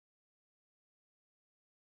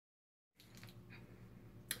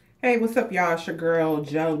Hey, what's up, y'all? It's your girl,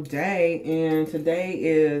 Joe Day, and today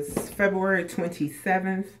is February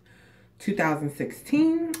 27th,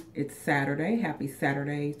 2016. It's Saturday. Happy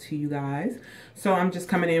Saturday to you guys. So I'm just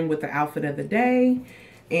coming in with the outfit of the day,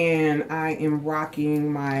 and I am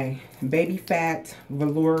rocking my baby Phat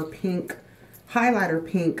velour pink, highlighter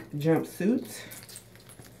pink jumpsuit.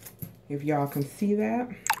 If y'all can see that.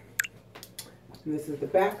 And this is the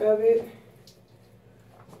back of it.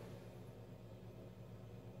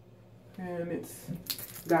 And it's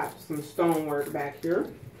got some stonework back here.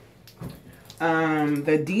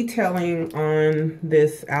 The detailing on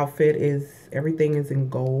this outfit is everything is in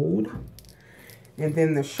gold. And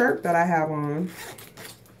then the shirt that I have on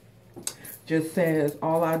just says,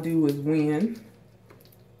 "All I do is win."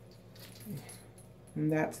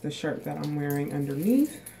 And that's the shirt that I'm wearing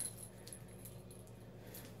underneath.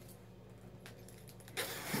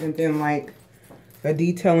 And then like the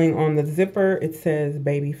detailing on the zipper, it says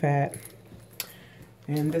Baby Phat.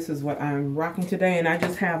 And this is what I'm rocking today. And I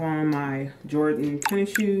just have on my Jordan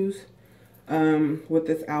tennis shoes with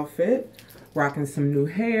this outfit. Rocking some new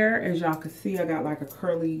hair. As y'all can see, I got like a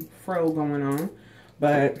curly fro going on.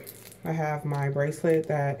 But I have my bracelet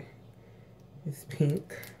that is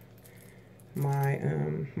pink. My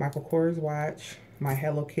Michael Kors watch. My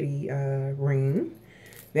Hello Kitty ring.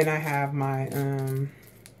 Then I have my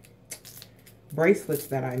bracelets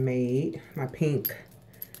that I made. My pink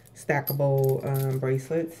stackable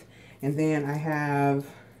bracelets. And then I have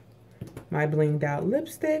my blinged out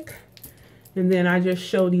lipstick. And then I just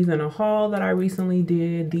showed these in a haul that I recently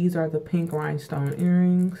did. These are the pink rhinestone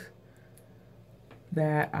earrings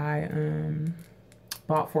that I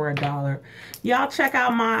bought for $1. Y'all check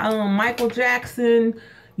out my Michael Jackson,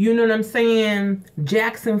 you know what I'm saying,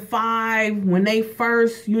 Jackson 5, when they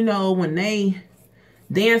first, you know, when they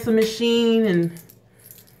Dancing Machine and,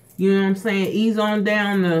 you know what I'm saying, ease on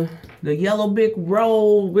down the yellow brick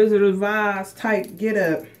road, Wizard of Oz type get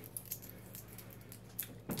up.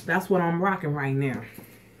 That's what I'm rocking right now.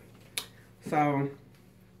 So,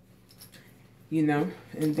 you know,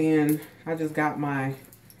 and then I just got my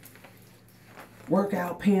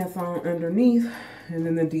workout pants on underneath. And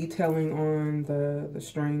then the detailing on the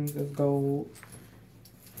strings is gold.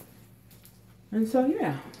 And so,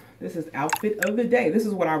 yeah. This is outfit of the day. This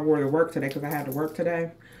is what I wore to work today because I had to work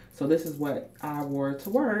today. So this is what I wore to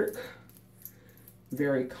work.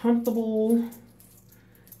 Very comfortable.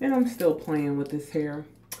 And I'm still playing with this hair.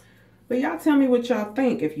 But y'all tell me what y'all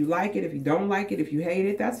think. If you like it, if you don't like it, if you hate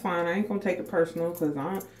it, that's fine. I ain't going to take it personal because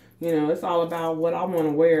you know, it's all about what I want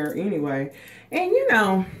to wear anyway. And you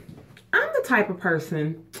know, I'm the type of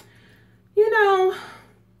person, you know,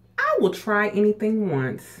 I will try anything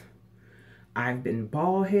once. I've been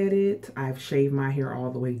bald-headed. I've shaved my hair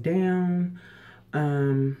all the way down.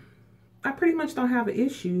 I pretty much don't have an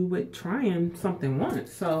issue with trying something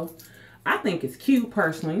once. So I think it's cute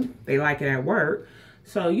personally. They like it at work.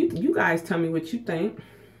 So you guys tell me what you think.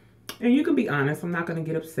 And you can be honest. I'm not going to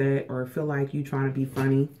get upset or feel like you trying to be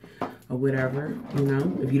funny or whatever. You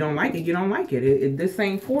know, if you don't like it, you don't like it. This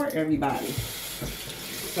ain't for everybody.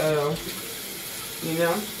 So, you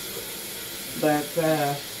know, but,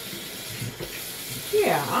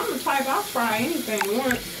 yeah, I'm the type, I'll try anything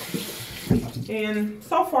once. And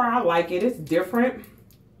so far I like it. It's different.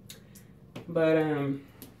 But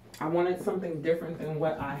I wanted something different than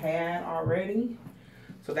what I had already.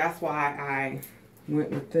 So that's why I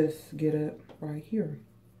went with this get up right here.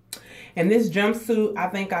 And this jumpsuit, I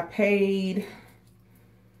think I paid,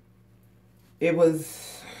 it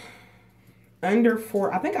was under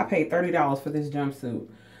I think I paid $30 for this jumpsuit.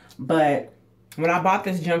 But when I bought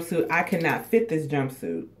this jumpsuit, I could not fit this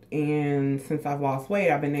jumpsuit. And since I've lost weight,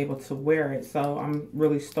 I've been able to wear it. So I'm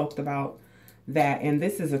really stoked about that. And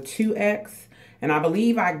this is a 2X. And I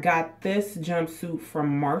believe I got this jumpsuit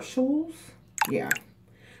from Marshall's. Yeah.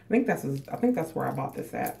 I think that's where I bought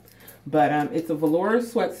this at. But it's a velour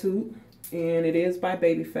sweatsuit. And it is by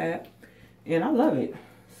Baby Phat. And I love it.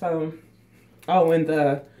 So, oh, and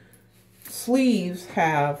the sleeves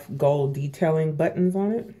have gold detailing buttons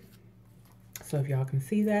on it. So if y'all can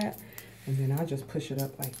see that, and then I'll just push it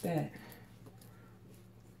up like that.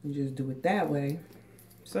 And just do it that way.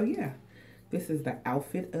 So yeah, this is the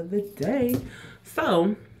outfit of the day.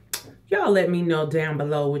 So y'all let me know down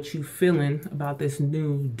below what you feeling about this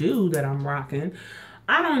new do that I'm rocking.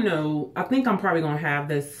 I don't know. I think I'm probably going to have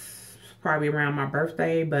this probably around my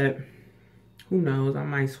birthday, but who knows? I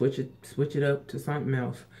might switch it up to something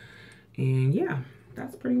else. And yeah,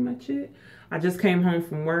 that's pretty much it. I just came home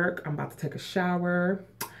from work. I'm about to take a shower,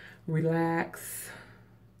 relax,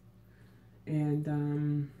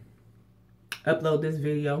 and upload this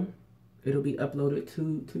video It'll be uploaded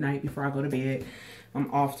tonight before I go to bed.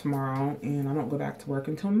 I'm off tomorrow, and I don't go back to work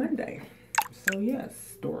until Monday. So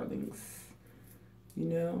yes, darlings, you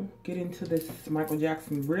know, get into this Michael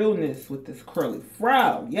Jackson realness with this curly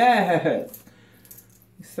fro. Yes.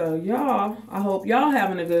 So y'all, I hope y'all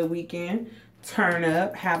having a good weekend. Turn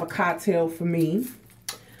up, have a cocktail for me.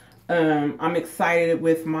 I'm excited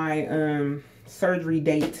with my surgery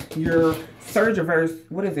date. Your surgiverse,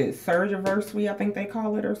 what is it? Surgiversary, I think they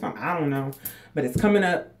call it, or something. I don't know. But it's coming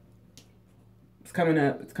up. It's coming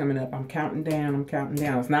up. It's coming up. I'm counting down. I'm counting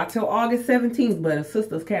down. It's not till August 17th, but a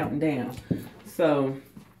sister's counting down. So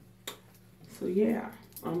yeah.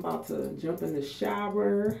 I'm about to jump in the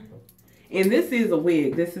shower. And this is a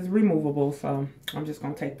wig. This is removable, so I'm just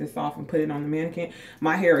going to take this off and put it on the mannequin.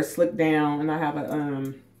 My hair is slicked down, and I have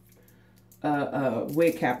a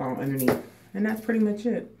wig cap on underneath. And that's pretty much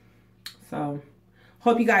it. So,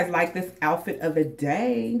 hope you guys like this outfit of the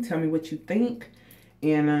day. Tell me what you think.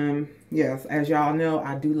 And, yes, as y'all know,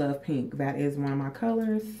 I do love pink. That is one of my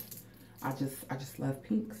colors. I just love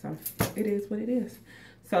pink, so it is what it is.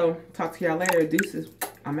 So, talk to y'all later. Deuces.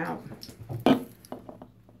 I'm out.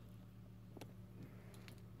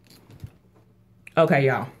 Okay,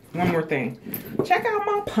 y'all. One more thing. Check out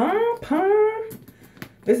my pom-pom.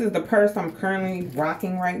 This is the purse I'm currently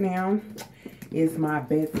rocking right now. It's my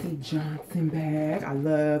Betsey Johnson bag. I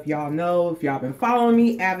love, y'all know, if y'all been following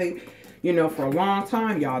me, avid, you know, for a long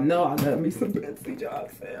time, y'all know I love me some Betsey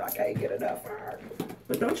Johnson. I can't get enough of her.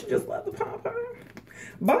 But don't you just love the pom-pom?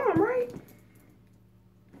 Bomb, right?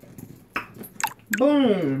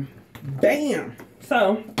 Boom. Bam.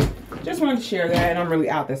 So, just wanted to share that, and I'm really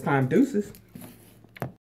out this time. Deuces.